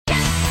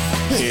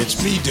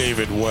It's me,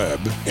 David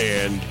Webb,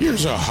 and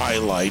here's a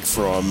highlight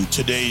from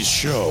today's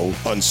show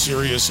on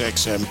Sirius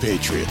XM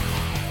Patriot.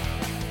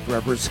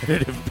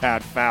 Representative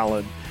Pat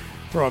Fallon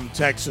from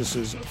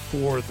Texas's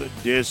 4th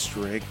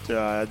District.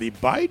 The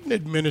Biden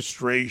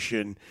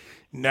administration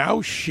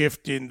now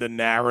shifting the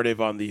narrative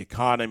on the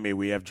economy.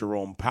 We have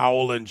Jerome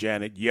Powell and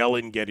Janet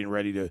Yellen getting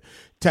ready to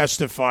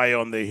testify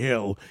on the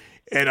Hill.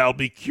 And I'll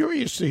be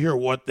curious to hear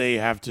what they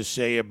have to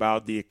say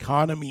about the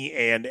economy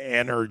and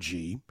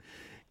energy.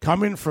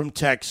 Coming from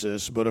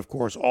Texas, but of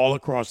course all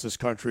across this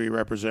country,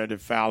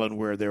 Representative Fallon,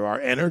 where there are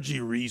energy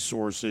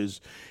resources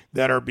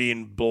that are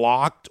being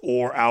blocked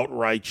or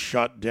outright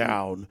shut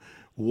down,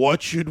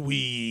 what should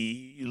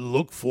we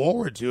look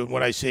forward to? And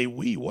when I say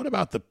we, what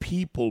about the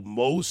people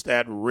most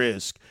at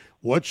risk?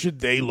 What should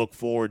they look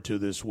forward to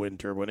this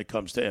winter when it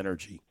comes to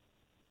energy?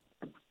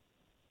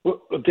 Well,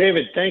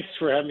 David, thanks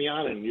for having me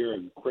on, and you're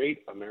a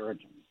great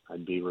American.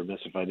 I'd be remiss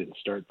if I didn't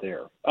start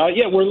there.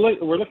 We're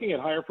looking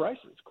at higher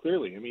prices,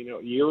 clearly. I mean,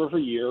 year over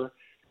year,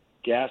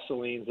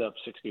 gasoline's up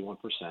 61%.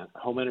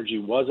 Home energy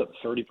was up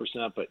 30%,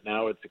 but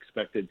now it's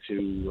expected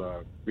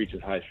to reach as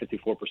high as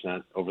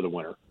 54% over the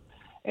winter.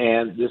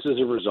 And this is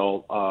a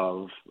result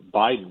of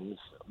Biden's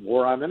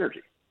war on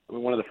energy. I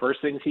mean, one of the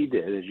first things he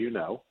did, as you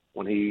know,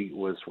 when he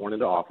was sworn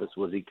into office,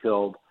 was he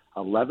killed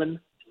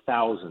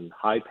 11,000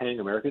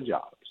 high-paying American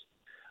jobs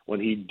when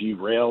he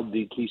derailed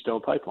the Keystone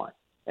Pipeline.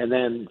 And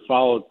then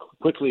followed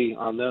quickly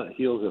on the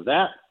heels of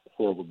that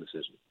horrible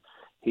decision,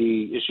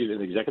 he issued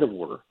an executive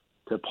order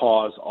to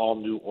pause all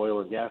new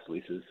oil and gas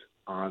leases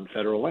on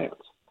federal lands.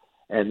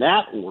 And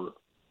that order,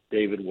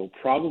 David, will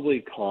probably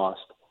cost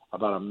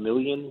about 1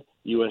 million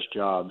U.S.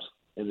 jobs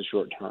in the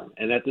short term.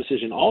 And that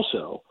decision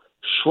also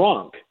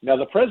shrunk. Now,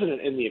 the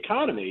president in the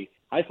economy,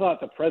 I thought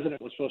the president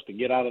was supposed to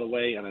get out of the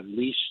way and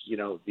unleash,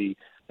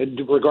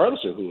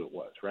 regardless of who it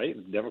was,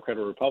 right, Democrat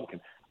or Republican,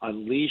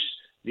 unleash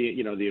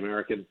the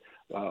American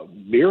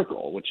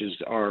miracle, which is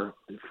our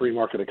free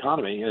market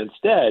economy. And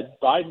instead,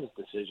 Biden's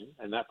decision,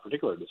 and that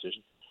particular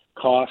decision,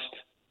 cost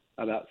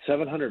about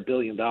 $700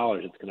 billion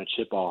it's going to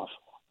chip off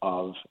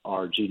of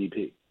our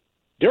GDP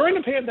during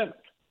the pandemic.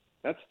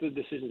 That's the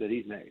decision that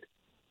he's made.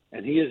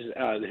 And he is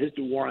his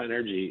war on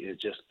energy is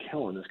just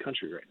killing this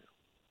country right now.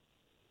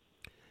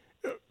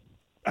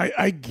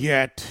 I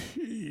get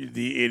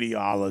the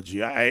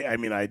ideology. I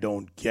mean, I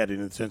don't get it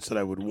in the sense that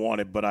I would want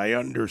it, but I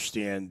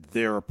understand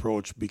their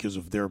approach because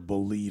of their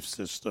belief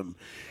system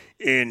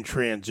in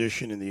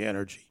transition in the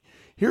energy.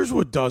 Here's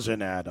what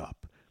doesn't add up.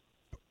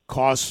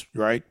 Cost,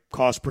 right?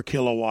 Cost per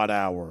kilowatt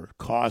hour,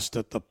 cost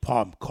at the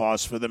pump,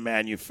 cost for the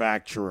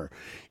manufacturer,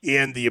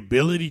 and the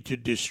ability to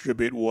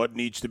distribute what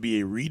needs to be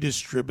a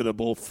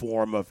redistributable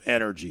form of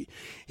energy.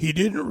 He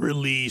didn't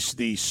release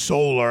the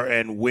solar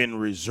and wind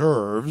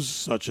reserves,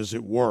 such as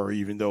it were,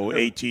 even though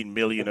 18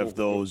 million of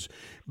those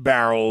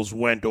barrels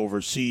went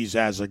overseas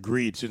as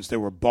agreed since they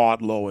were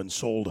bought low and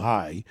sold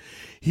high.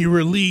 He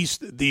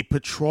released the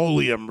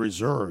petroleum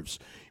reserves,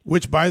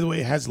 which, by the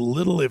way, has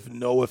little if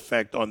no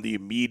effect on the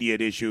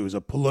immediate issue. It was a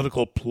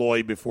political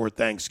ploy before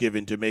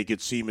Thanksgiving to make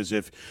it seem as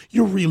if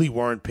you really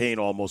weren't paying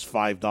almost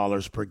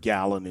 $5 per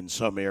gallon in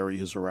some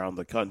areas around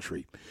the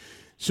country.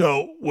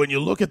 So when you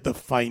look at the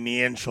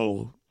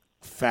financial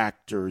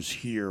factors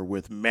here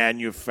with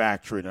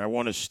manufacturing, I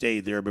want to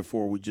stay there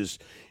before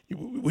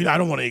I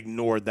don't want to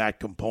ignore that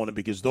component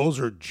because those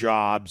are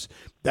jobs,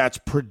 that's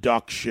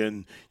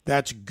production,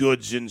 that's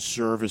goods and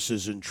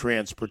services and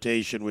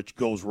transportation, which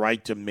goes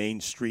right to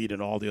Main Street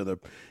and all the other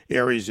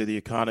areas of the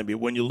economy.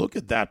 When you look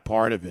at that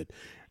part of it,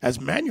 as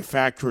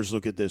manufacturers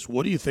look at this,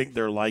 what do you think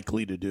they're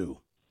likely to do?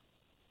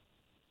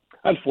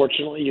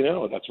 Unfortunately,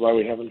 that's why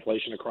we have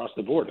inflation across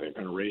the board. They're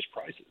going to raise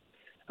prices.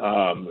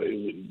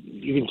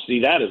 You can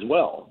see that as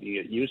well.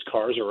 Used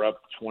cars are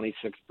up 26%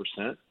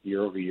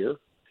 year over year.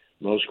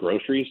 Most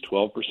groceries,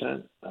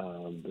 12%.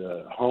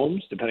 The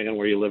homes, depending on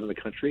where you live in the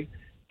country,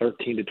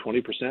 13 to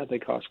 20%, they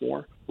cost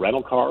more.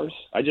 Rental cars.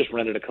 I just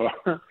rented a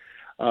car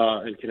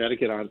in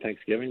Connecticut on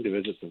Thanksgiving to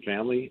visit some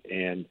family,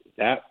 and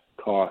that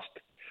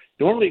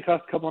normally it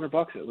cost a couple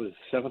 $100. It was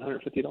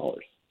 $750.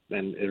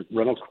 And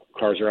rental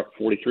cars are up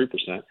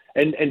 43%.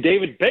 And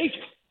David,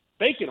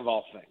 bacon of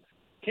all things.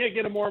 Can't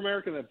get a more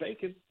American than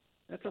bacon.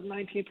 That's up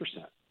 19%.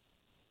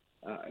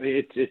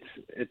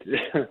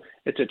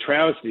 It's a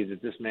travesty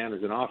that this man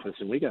is in office,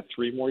 and we got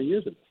 3 more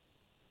years of this.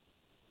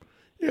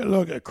 Yeah,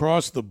 look,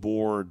 across the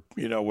board,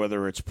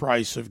 whether it's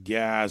price of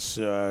gas,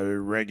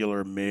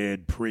 regular,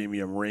 mid,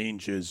 premium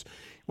ranges,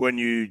 when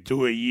you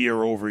do a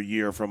year over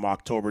year from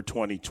October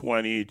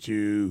 2020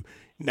 to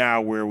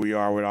now where we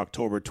are with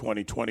October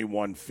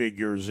 2021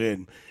 figures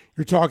in,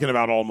 you're talking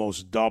about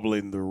almost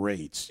doubling the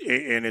rates.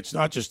 And it's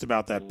not just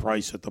about that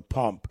price at the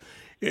pump.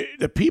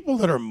 The people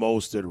that are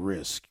most at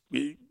risk,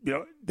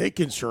 they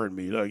concern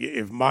me. Look,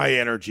 if my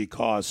energy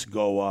costs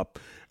go up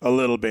a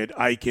little bit,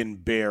 I can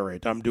bear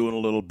it. I'm doing a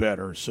little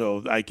better,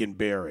 so I can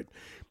bear it.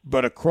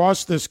 But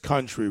across this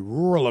country,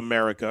 rural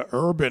America,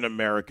 urban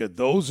America,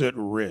 those at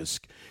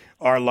risk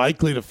are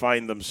likely to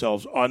find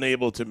themselves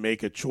unable to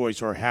make a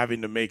choice or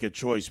having to make a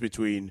choice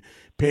between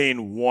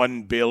paying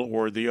one bill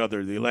or the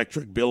other. The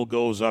electric bill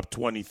goes up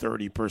 20,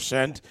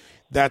 30%.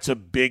 That's a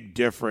big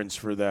difference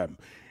for them.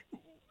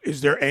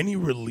 Is there any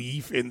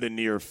relief in the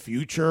near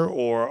future,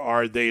 or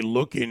are they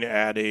looking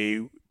at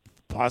a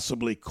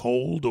possibly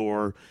cold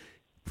or,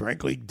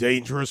 frankly,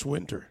 dangerous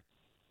winter?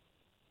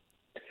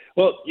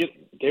 Well,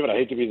 David, I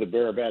hate to be the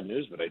bearer of bad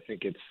news, but I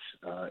think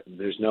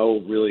there's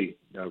no really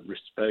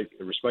respite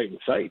in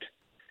sight.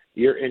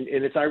 And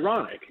it's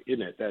ironic,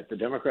 isn't it, that the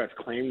Democrats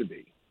claim to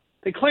be.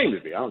 They claim to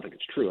be. I don't think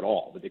it's true at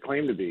all, but they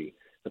claim to be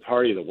the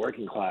party of the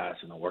working class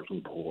and the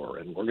working poor,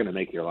 and we're going to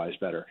make your lives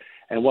better.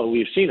 And what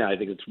we've seen, I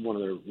think it's one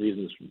of the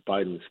reasons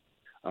Biden's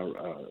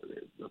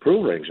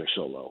approval ratings are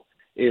so low,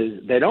 is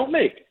they don't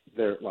make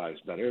their lives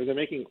better. They're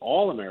making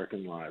all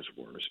American lives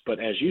worse. But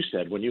as you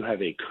said, when you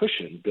have a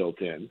cushion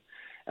built in,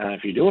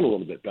 if you're doing a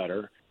little bit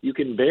better, you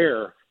can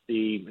bear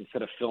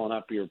instead of filling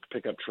up your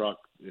pickup truck,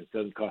 it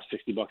doesn't cost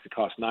 $60, it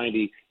costs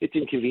 $90. It's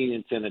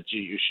inconvenience, and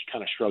you should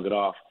kind of shrug it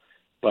off.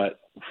 But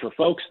for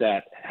folks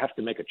that have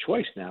to make a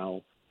choice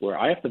now, where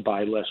I have to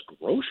buy less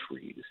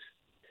groceries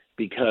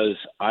because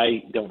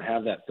I don't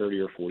have that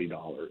 $30 or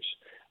 $40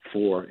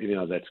 for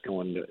that's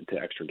going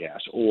to extra gas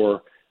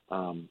or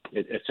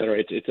et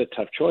cetera. It's a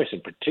tough choice,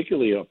 and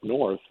particularly up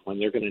north when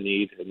they're going to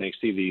need, and they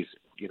see these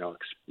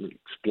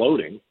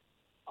exploding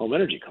home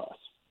energy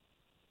costs.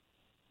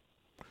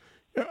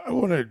 I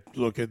want to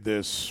look at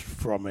this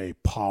from a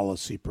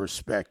policy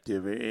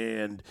perspective,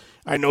 and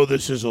I know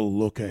this is a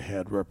look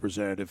ahead,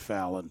 Representative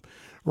Fallon.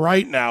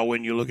 Right now,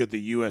 when you look at the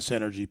U.S.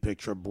 energy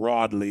picture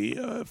broadly,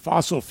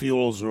 fossil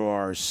fuels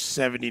are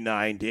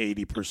 79 to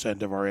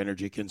 80% of our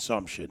energy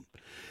consumption.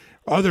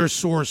 Other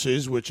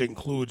sources, which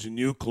includes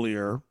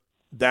nuclear,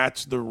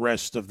 that's the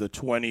rest of the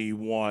 20 or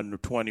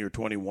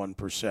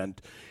 21%.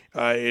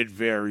 It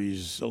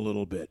varies a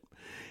little bit.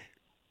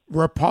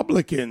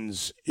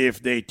 Republicans,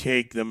 if they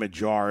take the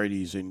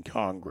majorities in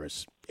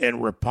Congress,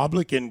 and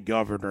Republican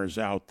governors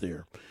out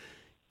there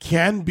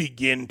can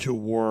begin to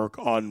work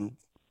on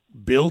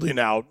building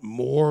out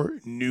more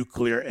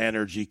nuclear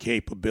energy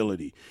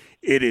capability.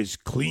 It is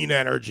clean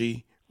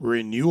energy,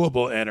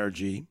 renewable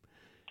energy,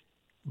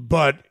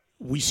 but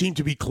we seem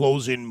to be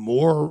closing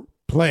more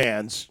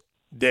plants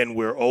than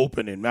we're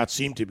opening. Not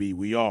seem to be,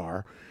 we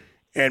are.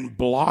 And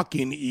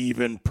blocking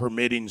even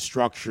permitting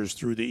structures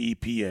through the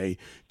EPA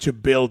to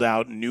build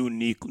out new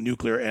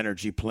nuclear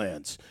energy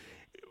plants.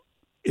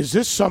 Is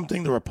this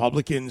something the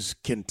Republicans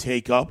can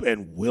take up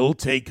and will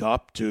take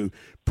up to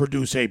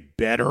produce a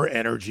better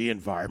energy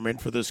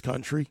environment for this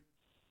country?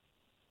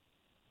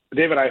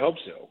 David, I hope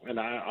so. And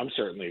I'm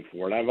certainly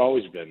for it. I've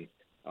always been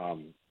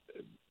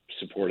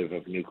supportive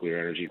of nuclear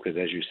energy because,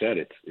 as you said,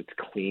 it's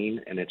clean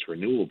and it's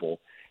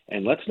renewable.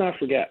 And let's not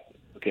forget,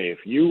 okay, if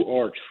you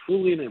are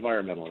truly an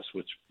environmentalist,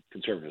 which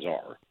conservatives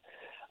are,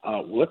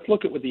 let's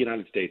look at what the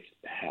United States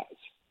has.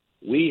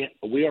 We are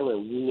a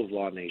rule of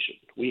law nation.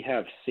 We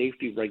have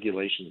safety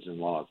regulations and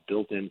laws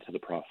built into the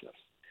process.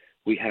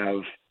 We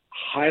have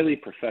highly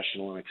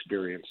professional and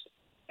experienced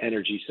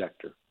energy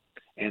sector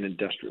and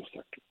industrial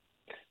sector.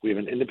 We have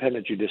an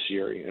independent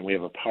judiciary, and we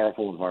have a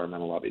powerful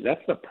environmental lobby.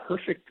 That's the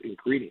perfect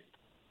ingredient.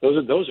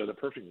 Those are the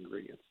perfect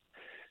ingredients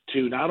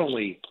to not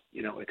only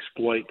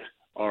exploit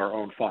our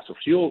own fossil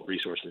fuel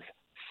resources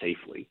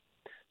safely,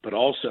 but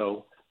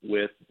also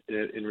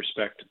in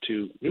respect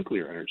to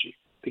nuclear energy.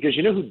 Because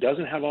you know who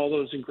doesn't have all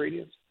those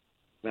ingredients?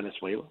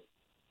 Venezuela,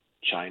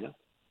 China,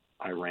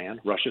 Iran,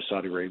 Russia,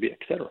 Saudi Arabia,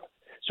 etc.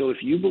 So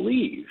if you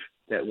believe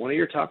that one of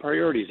your top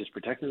priorities is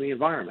protecting the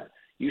environment,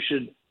 you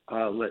should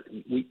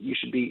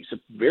be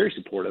very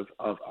supportive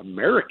of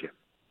American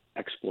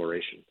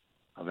exploration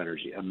of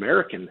energy,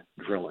 American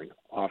drilling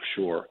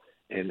offshore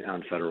and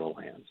on federal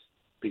lands,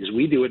 because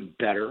we do it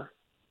better,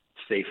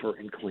 safer,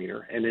 and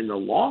cleaner. And in the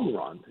long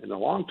run, in the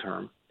long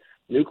term,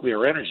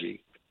 nuclear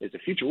energy is the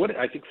future. What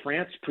I think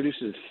France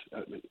produces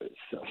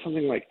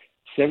something like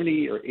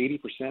 70 or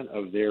 80%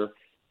 of their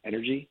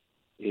energy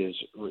is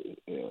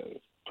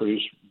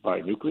produced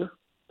by nuclear.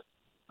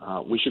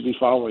 We should be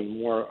following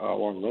more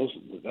along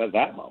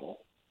that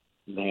model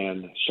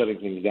than shutting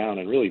things down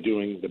and really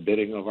doing the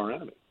bidding of our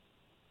enemy.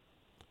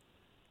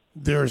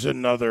 There's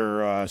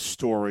another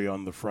story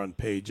on the front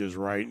pages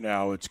right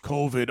now. It's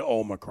COVID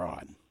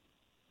Omicron.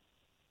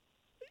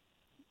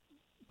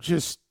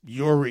 Just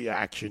your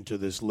reaction to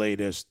this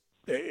latest,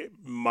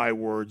 my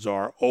words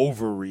are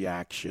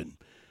overreaction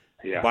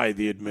by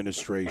the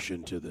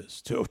administration to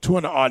this, to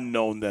an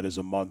unknown that is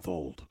a month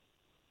old.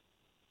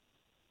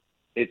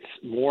 It's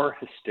more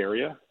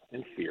hysteria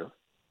and fear.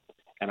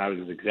 And I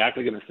was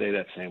exactly going to say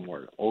that same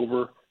word,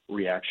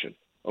 overreaction.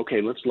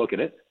 Okay, let's look at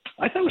it.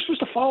 I thought we're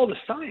supposed to follow the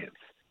science.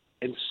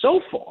 And so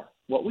far,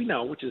 what we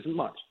know, which isn't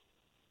much,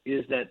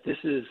 is that this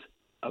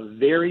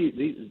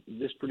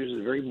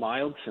produces very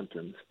mild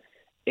symptoms,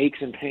 aches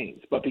and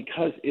pains. But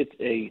because it's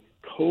a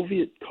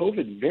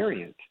COVID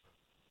variant,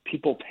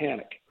 people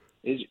panic.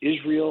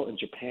 Israel and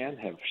Japan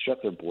have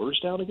shut their borders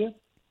down again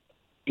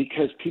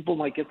because people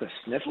might get the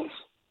sniffles.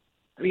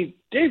 I mean,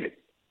 David,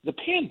 the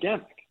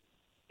pandemic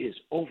is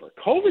over.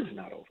 COVID's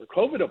not over.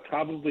 COVID will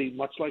probably,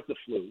 much like the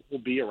flu, will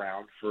be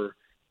around for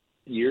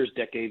years,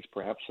 decades,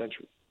 perhaps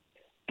centuries.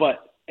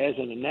 But as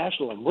a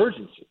national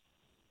emergency,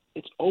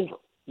 it's over.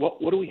 What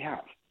do we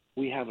have?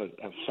 We have an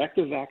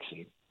effective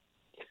vaccine.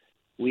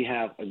 We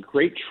have a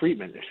great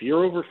treatment. If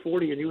you're over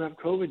 40 and you have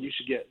COVID, you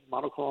should get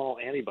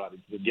monoclonal antibodies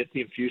to get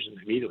the infusion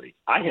immediately.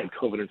 I had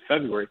COVID in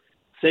February,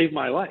 saved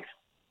my life.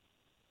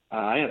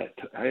 I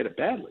had it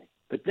badly.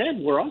 But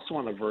then we're also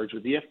on the verge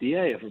with the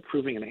FDA of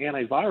approving an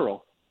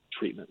antiviral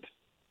treatment.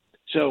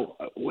 So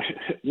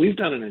we've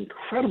done an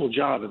incredible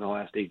job in the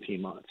last 18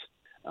 months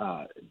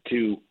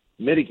to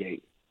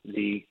mitigate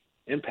the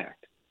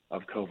impact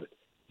of COVID.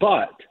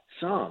 But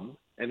some,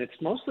 and it's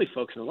mostly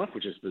folks on the left,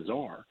 which is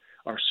bizarre,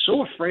 are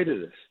so afraid of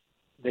this.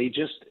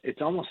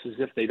 It's almost as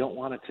if they don't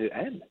want it to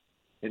end.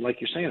 And like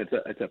you're saying,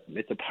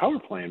 it's a power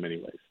play in many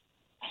ways.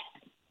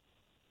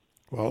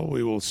 Well,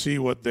 we will see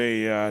what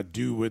they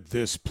do with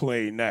this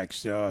play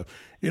next. We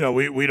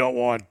don't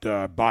want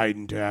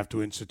Biden to have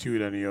to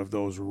institute any of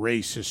those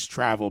racist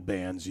travel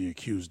bans he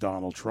accused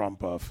Donald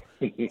Trump of.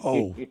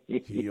 Oh,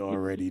 he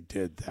already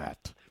did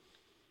that.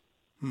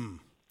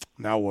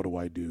 Now what do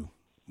I do?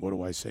 What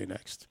do I say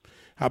next?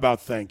 How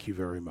about thank you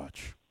very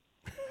much?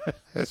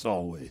 As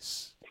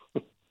always.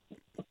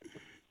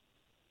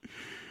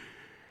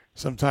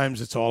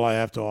 Sometimes it's all I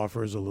have to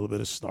offer is a little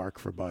bit of snark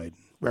for Biden.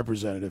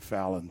 Representative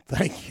Fallon,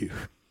 thank you.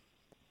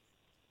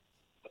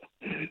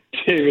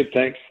 David,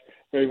 thanks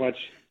very much.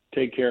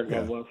 Take care.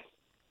 God bless.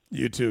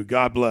 You too.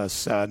 God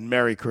bless.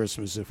 Merry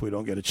Christmas if we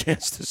don't get a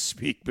chance to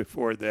speak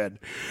before then.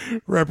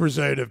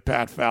 Representative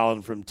Pat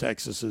Fallon from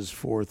Texas's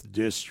 4th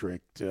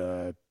District.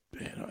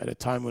 At a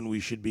time when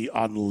we should be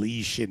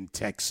unleashing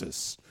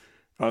Texas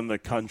on the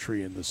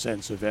country in the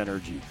sense of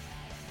energy,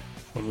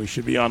 when we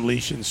should be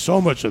unleashing so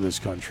much of this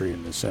country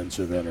in the sense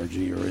of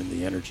energy, or in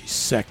the energy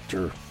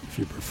sector, if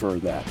you prefer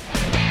that.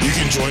 You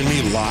can join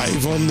me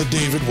live on The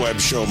David Webb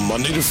Show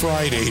Monday to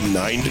Friday,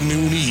 9 to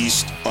noon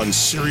East on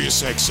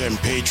SiriusXM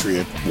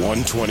Patriot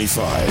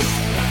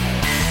 125.